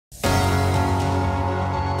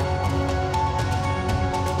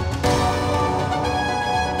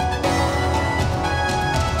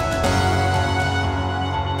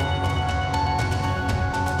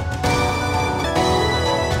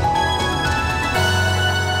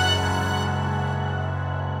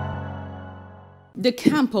the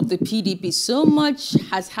camp of the PDP. So much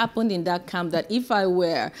has happened in that camp that if I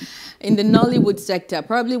were in the Nollywood sector, I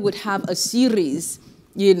probably would have a series,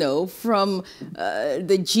 you know, from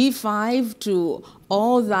the G5 to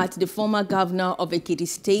all that the former governor of Ekiti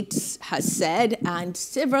State has said, and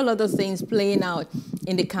several other things playing out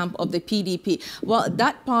in the camp of the PDP. Well,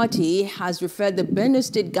 that party has referred the Benue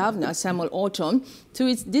State governor, Samuel Ortom, to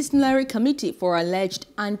its disciplinary committee for alleged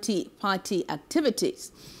anti-party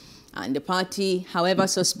activities. And the party, however,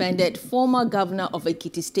 suspended former governor of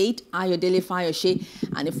Ekiti State, Ayodele Fayose,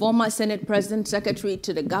 and the former Senate President Secretary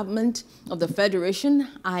to the government of the Federation,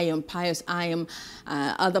 Anyim Pius Anyim.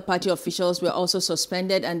 Other party officials were also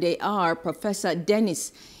suspended, and they are Professor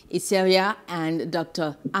Dennis Ityavyar and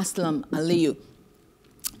Dr. Aslam Aliyu.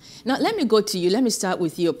 Now, let me go to you. Let me start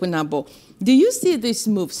with you, Opunabor. Do you see this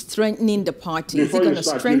move strengthening the party? Is it going to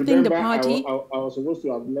strengthen the party? I was supposed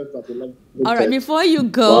to have left at 11. All right, before you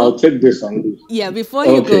go. Well, I'll take this on this. Yeah, before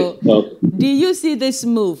you go, do you see this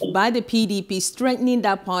move by the PDP strengthening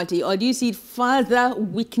that party, or do you see it further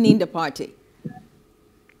weakening the party?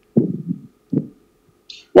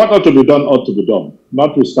 What ought to be done ought to be done.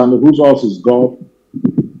 Notwithstanding whose horse is God.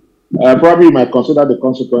 Probably you might consider the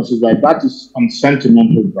consequences, but that is on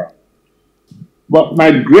sentimental ground. But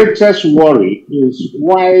my greatest worry is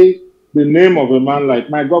why the name of a man like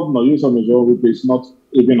my governor, Johnson Agwu, is not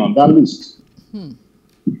even on that list.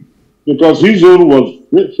 Because his own was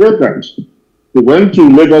fragrant. He went to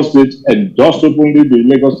Lagos State, endorsed openly the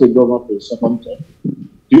Lagos State governor for the second term.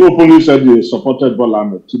 He openly said he supported Bola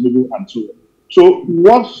Ahmed Tinubu and so on. So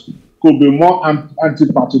what could be more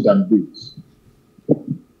anti-party than this?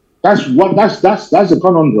 That's a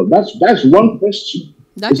conundrum. That's one question.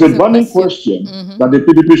 It's a burning question that the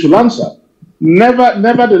PDP should answer.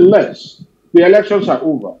 Nevertheless, the elections are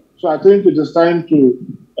over. So I think it is time to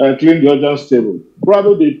clean the audience table.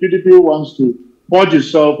 Probably the PDP wants to purge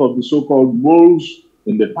itself of the so-called moles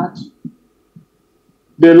in the party.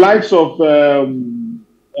 The likes of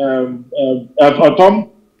Ortom,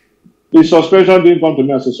 the suspension didn't come to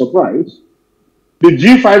me as a surprise. The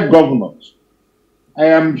G5 governors, I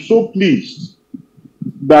am so pleased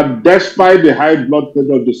that despite the high blood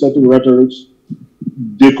pressure of the certain rhetorics,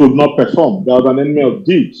 they could not perform. There was an enemy of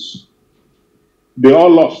deeds. They all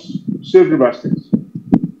lost, save River State.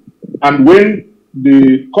 And when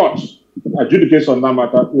the court adjudicates on that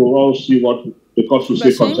matter, we'll all see what the court will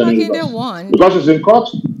say concerning it. Because it's in court,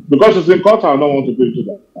 I don't want to go into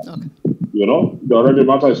that. Okay. You know, the already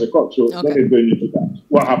matter is a court, so let me go into that.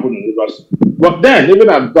 What happened in River State? But then, even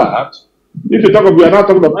at that, if you talk of, we are now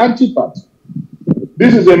talking of anti-party.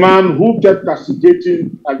 This is a man who kept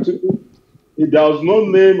castigating Atiku. There was no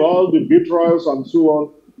name, all the betrayals and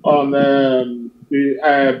so on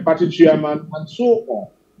the party chairman and so on.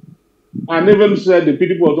 And even said the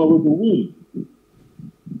PDP was not going to win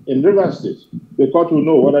in River State. The court will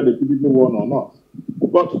know whether the PDP won or not.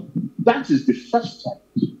 But that is the first time.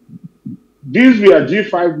 These were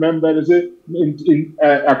G5 members, they say,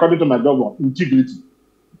 according to my government, integrity.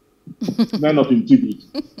 Man of integrity.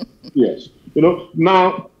 Yes. You know,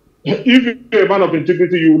 now, if you're a man of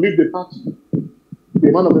integrity, you will leave the party.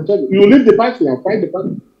 You're a man of integrity. You will leave the party and fight the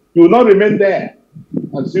party. You will not remain there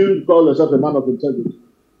and still call yourself a man of integrity.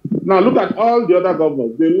 Now, look at all the other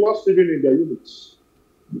governors. They lost even in their units.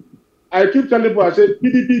 I keep telling people, I say,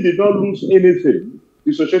 PDP did not lose anything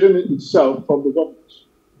dissociating itself from the government.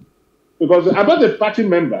 Because I'm not a party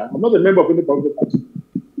member. I'm not a member of any political party.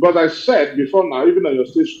 Because I said before now, even on your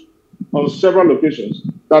station, on several occasions,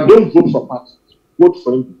 that don't vote for parties. Vote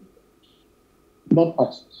for individuals, not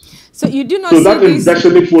parties. So you do not so see that this...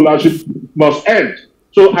 indefinite ownership must end.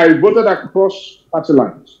 So I voted across party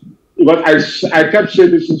lines. Because I kept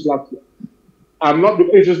saying this since last year.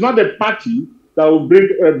 It is not a party that will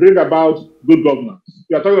bring about good governance.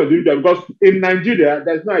 You are talking about individual because in Nigeria,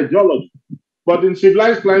 there's no ideology. But in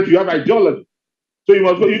civilized clients, you have ideology. So you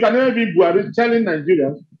must go. You can never be Buhari telling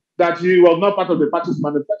Nigerians that he was not part of the party's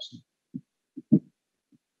manifesto.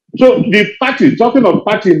 So the party, talking of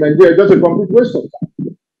party in Nigeria, is just a complete waste of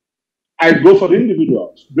time. I go for the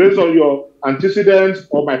individuals based on your antecedents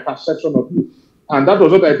or my perception of you. And that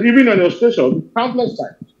was what I, even on your station, countless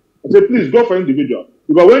times. I say, please go for individual.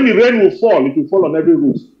 Because when the rain will fall, it will fall on every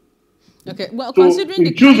roof. Okay, well, so considering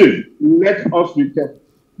in choosing, let us be careful.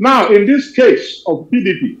 Now, in this case of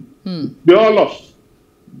PDP, they all lost.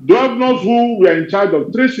 Governors who were in charge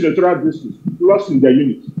of 3 senatorial districts lost in their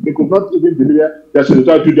units. They could not even deliver their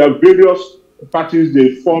senatorial to their various parties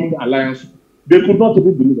they formed alliance. They could not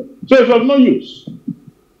even deliver. So it was no use.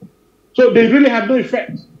 So they really had no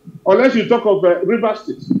effect. Unless you talk of River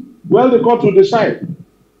State. Well, the court will decide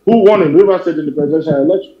who won in River State in the presidential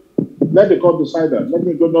election. Let the court decide that. Let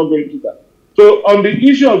me not go into that. So on the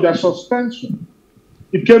issue of their suspension,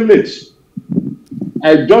 it came late.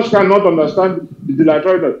 I just cannot understand the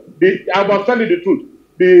dilatory. I must tell you the truth.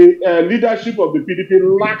 The leadership of the P.D.P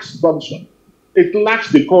lacks gumption. It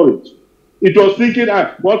lacks the courage. It was thinking,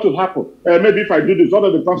 what will happen? Maybe if I do this, what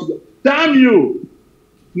are the consequences? Damn you!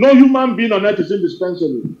 No human being on earth is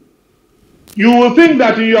indispensable. You will think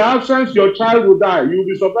that in your absence, your child will die. You will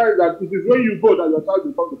be surprised that it is when you go that your child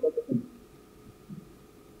becomes the president.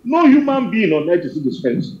 No human being on earth is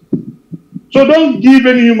indispensable. So don't give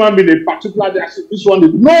any human being a particular, this one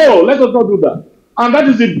is, no, let us not do that. And that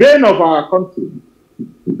is the bane of our country.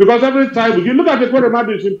 Because every time we look at the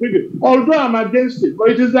Ortom is in prison, although I'm against it, but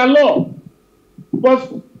it is their law.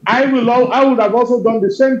 Because I would have also done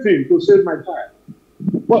the same thing to save my child.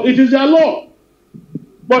 But it is their law.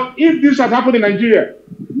 But if this had happened in Nigeria,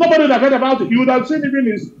 nobody would have heard about it. You would have seen even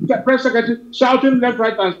his press secretary shouting left,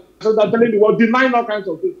 right, and center, telling the world, denying all kinds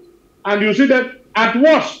of things. And you see that at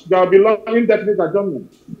worst, there will be long indefinite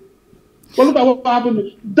adjournment. But look at what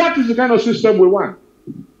happened. That is the kind of system we want.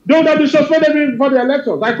 They would have been suspended before the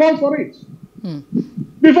elections. I called for it.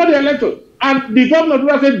 Before the elections. And the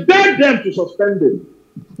governor said, dare them to suspend them.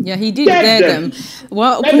 Yeah, he did dare them.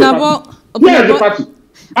 Well, Opunabor, the party.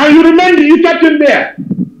 And you remember, you kept him there.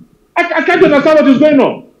 I can't understand what is going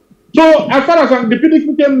on. So, as far as the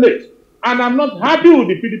PDP came late, and I'm not happy with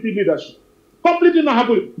the PDP leadership. Completely not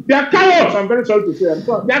happy. They are cowards, I'm very sorry to say.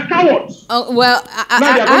 They are cowards. Oh, well,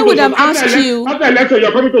 I would have asked you. After election,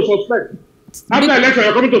 you're coming to suspend. After election,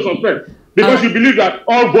 you're coming to suspend. Because you believe that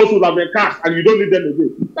all votes will have been cast and you don't need them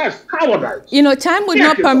again. That's cowardice. You know, time would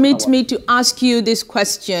not permit me to ask you this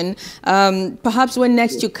question. Perhaps when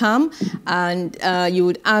next you come and you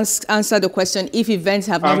would answer the question if events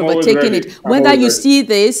have not overtaken it. Whether you see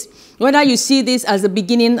this as the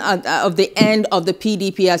beginning of the end of the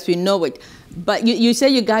PDP as we know it. But you say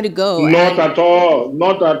you got to go. Not at all.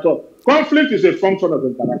 Not at all. Conflict is a function of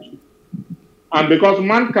interaction. And because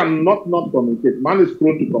man cannot not communicate, man is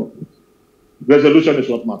prone to conflict. Resolution is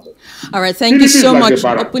what matters. All right, thank you so much.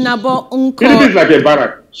 Opunabor It is like a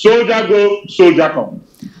barrack. Soldier go, soldier come.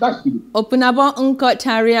 That's it. Opunabor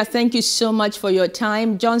Inko-Tariah, thank you so much for your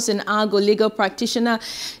time. Johnson Agwu, legal practitioner,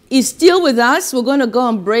 is still with us. We're going to go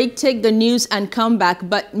on break, take the news, and come back.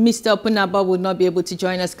 But Mr. Opunabor will not be able to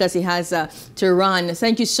join us because he has to run.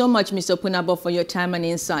 Thank you so much, Mr. Opunabor, for your time and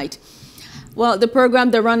insight. Well, the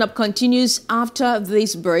program, The Run-Up, continues after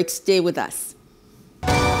this break. Stay with us.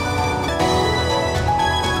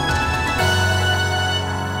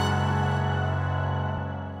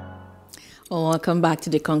 Welcome back to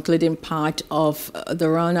the concluding part of the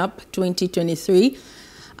Run-Up 2023.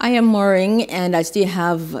 I am Maureen, and I still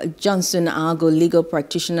have Johnson Agwu, legal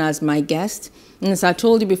practitioner, as my guest. And as I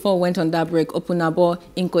told you before we went on that break, Opunabor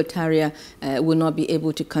Inko-Tariah will not be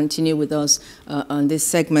able to continue with us on this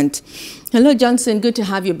segment. Hello, Johnson. Good to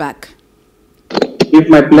have you back. It's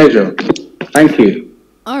my pleasure. Thank you.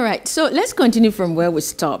 All right, so let's continue from where we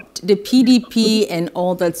stopped. The PDP and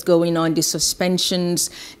all that's going on, the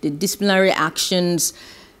suspensions, the disciplinary actions,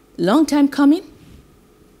 long time coming?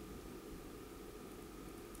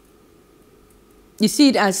 You see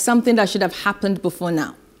it as something that should have happened before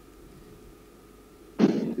now?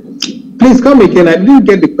 Please come again. I didn't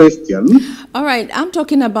get the question. All right, I'm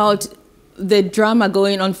talking about the drama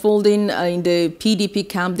unfolding in the PDP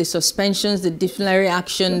camp, the suspensions, the disciplinary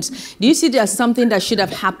actions. Do you see it as something that should have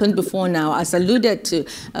happened before now, as alluded to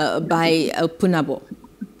by Opunabor?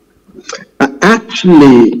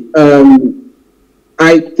 Actually,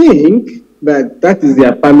 I think that is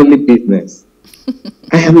their family business.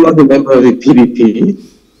 I am not a member of the PDP,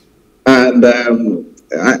 and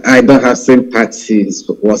I don't have sympathies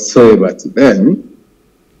whatsoever to them,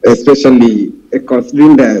 especially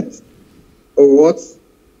considering that what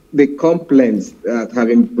the complaints that have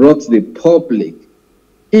been brought to the public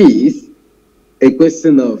is a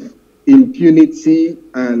question of impunity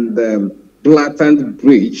and blatant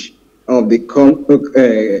breach of the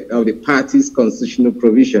party's constitutional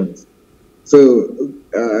provisions. So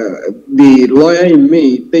the lawyer in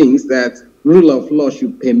me thinks that rule of law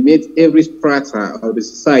should permit every strata of the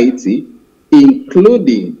society,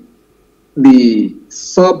 including the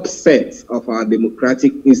subsets of our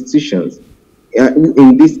democratic institutions,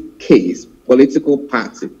 in this case, political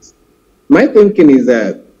parties. My thinking is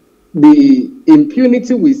that the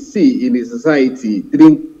impunity we see in the society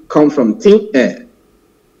didn't come from thin air.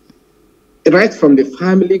 Right from the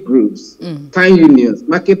family groups, time unions,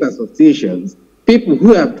 market associations, people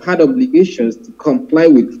who have had obligations to comply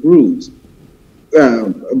with rules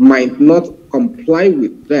might not comply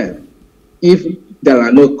with them if there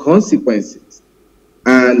are no consequences.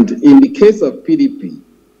 And in the case of PDP,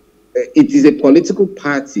 it is a political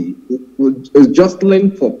party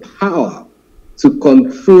jostling for power to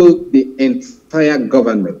control the entire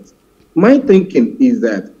government. My thinking is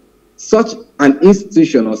that such an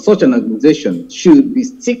institution or such an organization should be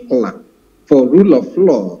stickler for rule of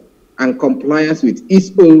law and compliance with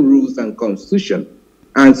its own rules and constitution.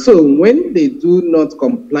 And so when they do not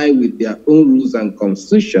comply with their own rules and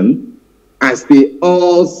constitution, as they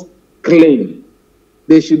all claim,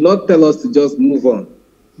 they should not tell us to just move on.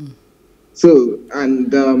 So,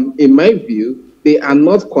 and in my view, they are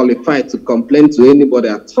not qualified to complain to anybody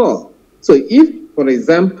at all. So if, for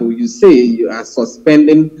example, you say you are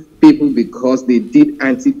suspending people because they did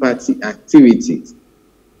anti-party activities,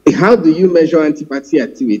 how do you measure anti-party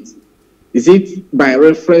activity? Is it by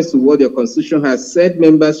reference to what your constitution has said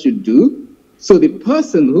members should do? So the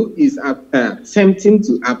person who is attempting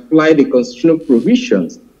to apply the constitutional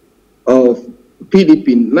provisions of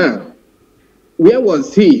PDP now, where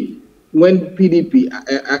was he when PDP,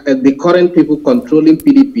 the current people controlling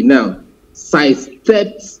PDP now,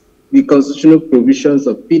 sidestepped the constitutional provisions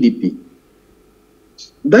of PDP?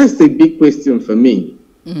 That's a big question for me.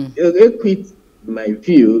 Equity, in my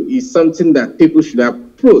view, is something that people should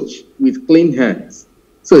approach with clean hands.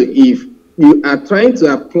 So if you are trying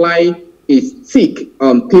to apply a stick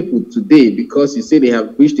on people today because you say they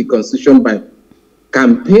have breached the constitution by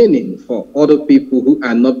campaigning for other people who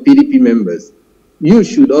are not PDP members, you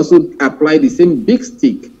should also apply the same big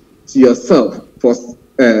stick to yourself for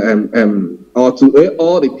or to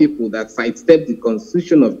all the people that sidestep the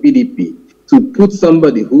constitution of PDP to put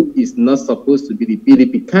somebody who is not supposed to be the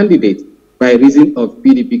PDP candidate by reason of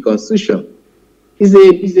PDP constitution. It's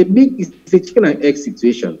a chicken and egg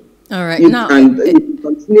situation. All right. And if we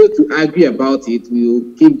continue to argue about it, we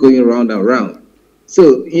will keep going round and round.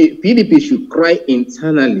 So PDP should cry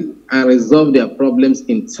internally and resolve their problems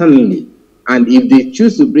internally. And if they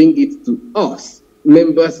choose to bring it to us,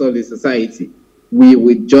 members of the society, we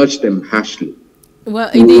will judge them harshly. Well,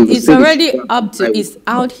 it's already up to, it's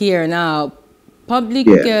out here now. Public,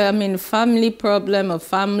 I mean, family problem or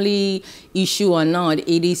family issue or not,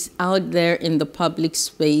 it is out there in the public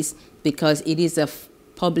space because it is a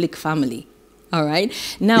public family. All right.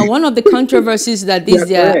 Now, one of the controversies that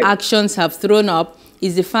these actions have thrown up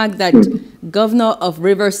is the fact that Governor of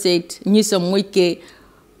River State, Nyesom Wike,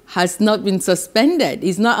 has not been suspended.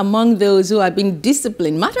 He's not among those who have been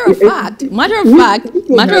disciplined. Matter of fact,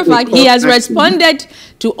 he has responded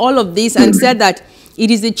to all of this and said that it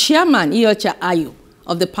is the chairman, Ityavyar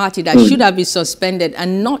of the party, that should have been suspended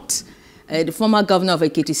and not the former governor of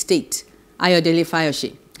Ekiti State, Ayodele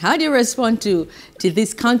Fayose. How do you respond to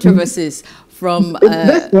these controversies from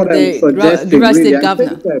the River State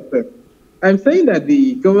governor? I'm saying that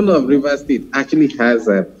the governor of River State actually has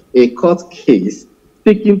a court case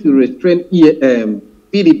seeking to restrain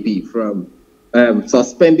PDP from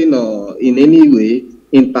suspending or in any way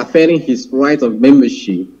interfering his right of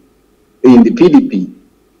membership in the PDP.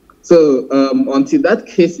 So until that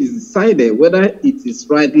case is decided, whether it is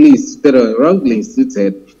rightly instituted or wrongly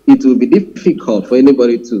instituted, it will be difficult for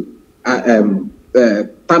anybody to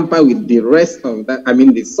tamper with the rest of that, I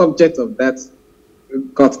mean the subject of that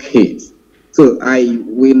court case. So I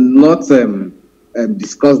will not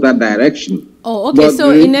discuss that direction. Oh, okay. But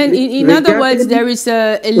so in other words, there is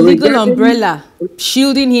a legal umbrella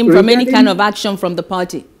shielding him from any kind of action from the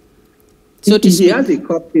party. So he has a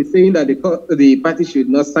court case saying that the party should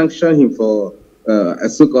not sanction him for a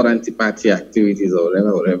so-called anti-party activities or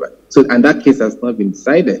whatever. So, and that case has not been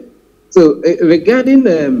decided. So regarding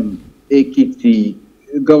Ekiti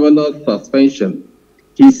governor's suspension,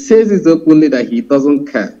 he says it openly that he doesn't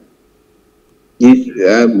care.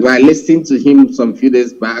 I listened to him some few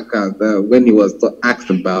days back when he was asked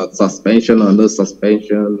about suspension or no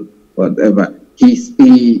suspension, whatever.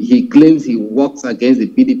 He claims he works against the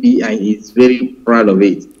PDP and he's very proud of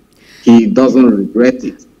it. He doesn't regret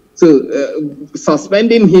it. So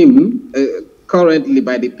suspending him currently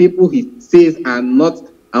by the people he says are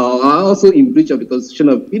also in breach of the constitution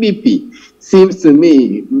of PDP seems to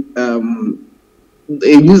me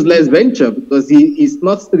a useless venture because his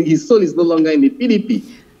soul is no longer in the PDP.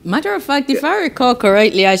 Matter of fact, if I recall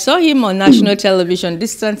correctly, I saw him on national television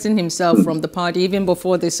distancing himself from the party even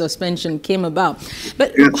before the suspension came about.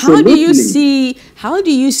 But how do you see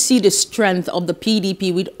the strength of the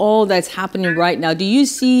PDP with all that's happening right now? Do you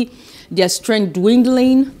see their strength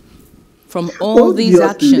dwindling from all these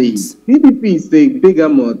actions? PDP is the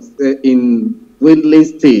behemoth in dwindling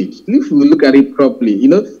stage. If we look at it properly, you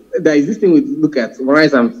know, there is this thing we look at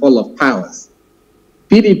rise and fall of powers.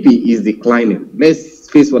 PDP is declining. Let's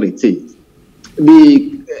face what it is.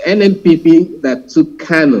 the NNPP that took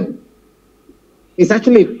Kano is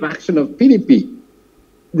actually a faction of PDP.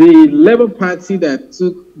 The Labour Party that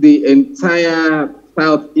took the entire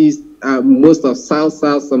southeast, most of South,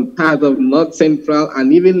 some part of North Central,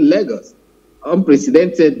 and even Lagos,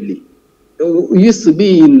 unprecedentedly, used to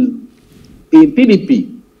be in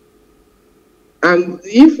PDP. And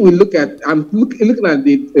if we look at, I'm looking at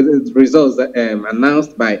the results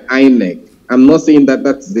announced by INEC. I'm not saying that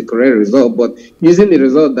that's the correct result, but using the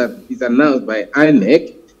result that is announced by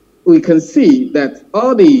INEC, we can see that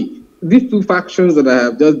all these two factions that I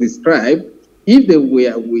have just described, if they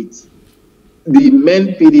were with the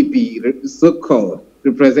main PDP, so-called,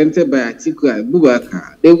 represented by Atiku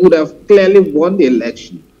Abubakar, they would have clearly won the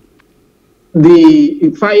election.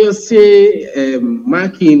 The Fayose,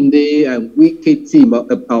 Makinde, and Wike team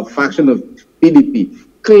of faction of PDP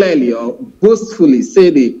clearly or boastfully say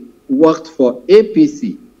they worked for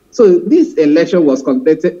APC. So this election was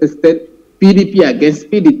contested PDP against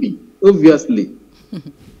PDP, obviously.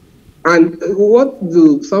 And what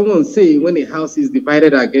do someone say when a house is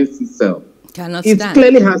divided against itself? Cannot it stand.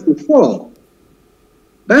 Clearly has to fall.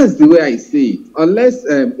 That's the way I see it. Unless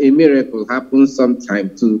a miracle happens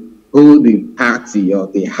sometime to hold the party or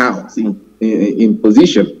the house in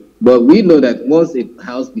position. But we know that once a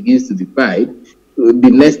house begins to divide, the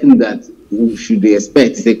next thing that we should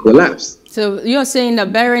expect is a collapse. So you're saying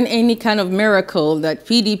that barring any kind of miracle, that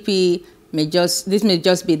PDP this may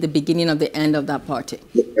just be the beginning of the end of that party?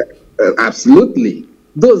 Absolutely.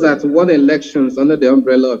 Those that won elections under the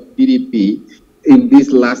umbrella of PDP in this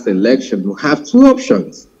last election will have two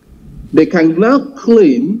options. They can now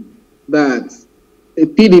claim that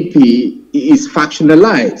PDP is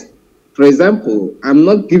factionalized. For example, I'm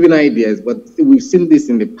not giving ideas, but we've seen this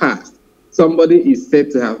in the past. Somebody is said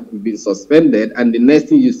to have been suspended, and the next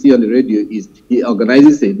thing you see on the radio is he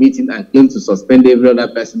organizes a meeting and claims to suspend every other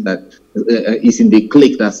person that is in the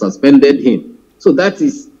clique that suspended him. So that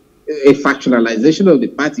is a factionalization of the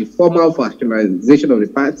party, formal factionalization of the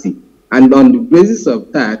party. And on the basis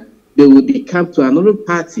of that, they will decamp to another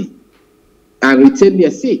party and retain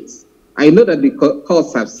their seats. I know that the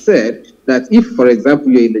courts have said that if, for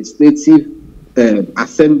example, you're a legislative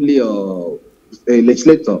assembly or a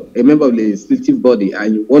legislator, a member of the legislative body,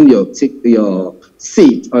 and you want your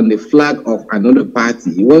seat on the flag of another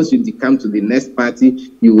party, once you decamp to the next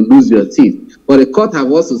party, you will lose your seat. But the court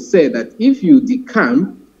have also said that if you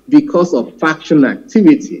decamp because of faction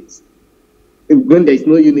activities, when there is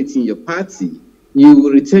no unity in your party, you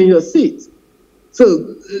will retain your seat.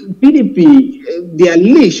 So PDP, their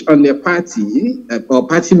leash on their party or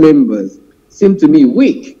party members seem to me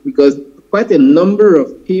weak, because quite a number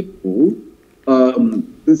of people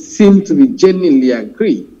seem to be genuinely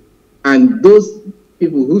agree. And those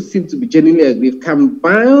people who seem to be genuinely agree can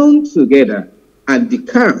bound together and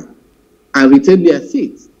decamp and retain their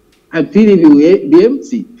seats. And PDP will be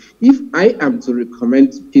empty. If I am to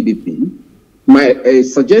recommend PDP, my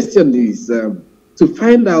suggestion is to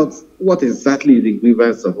find out what exactly is the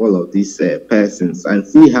grievance of all of these persons and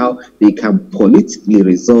see how they can politically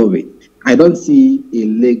resolve it. I don't see a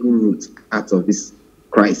legal route out of this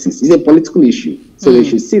crisis. It's a political issue. So they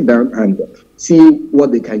should sit down and see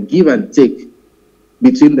what they can give and take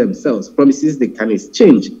between themselves, promises they can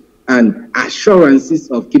exchange, and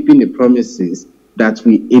assurances of keeping the promises that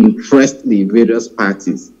will interest the various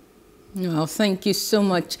parties. Well, thank you so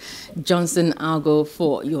much, Johnson Agwu,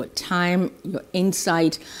 for your time, your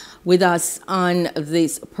insight with us on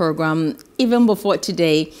this program, even before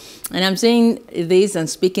today. And I'm saying this and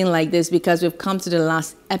speaking like this because we've come to the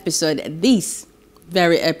last episode. This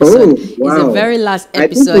very episode is the very last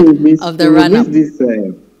episode of the run-up.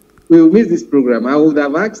 We will miss this program. I would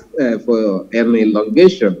have asked for an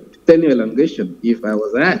elongation, tenure elongation, if I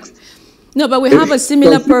was asked. No, but we have a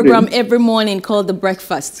similar program every morning called The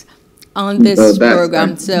Breakfast on this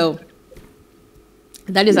program. So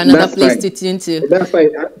that is another place to tune to. That's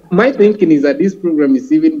fine. My thinking is that this program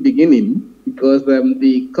is even beginning because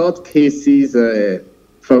the court cases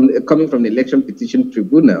coming from the election petition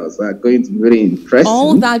tribunals are going to be very interesting.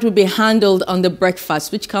 All that will be handled on The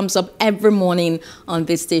Breakfast, which comes up every morning on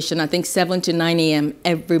this station. I think 7 to 9 a.m.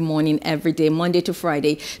 every morning, every day, Monday to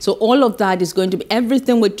Friday. So all of that is going to be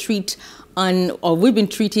everything we treat on, or we've been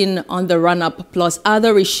treating on the run-up, plus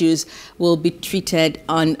other issues will be treated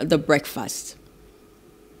on The Breakfast.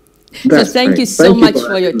 So thank you so much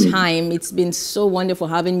for your time. It's been so wonderful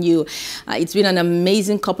having you. It's been an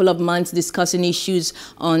amazing couple of months discussing issues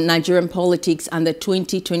on Nigerian politics and the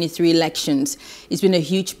 2023 elections. It's been a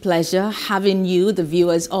huge pleasure having you, the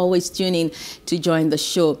viewers, always tuning to join the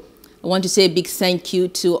show. I want to say a big thank you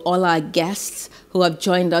to all our guests who have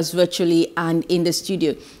joined us virtually and in the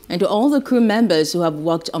studio, and to all the crew members who have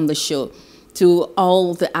worked on the show. To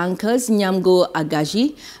all the anchors, Nyamgo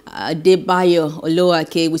Agaji, Debayo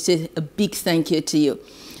Oloake, we say a big thank you to you.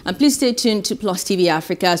 And please stay tuned to Plus TV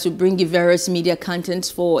Africa as we bring you various media contents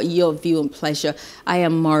for your view and pleasure. I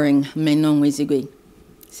am Maureen Menon Wezigwe.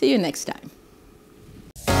 See you next time.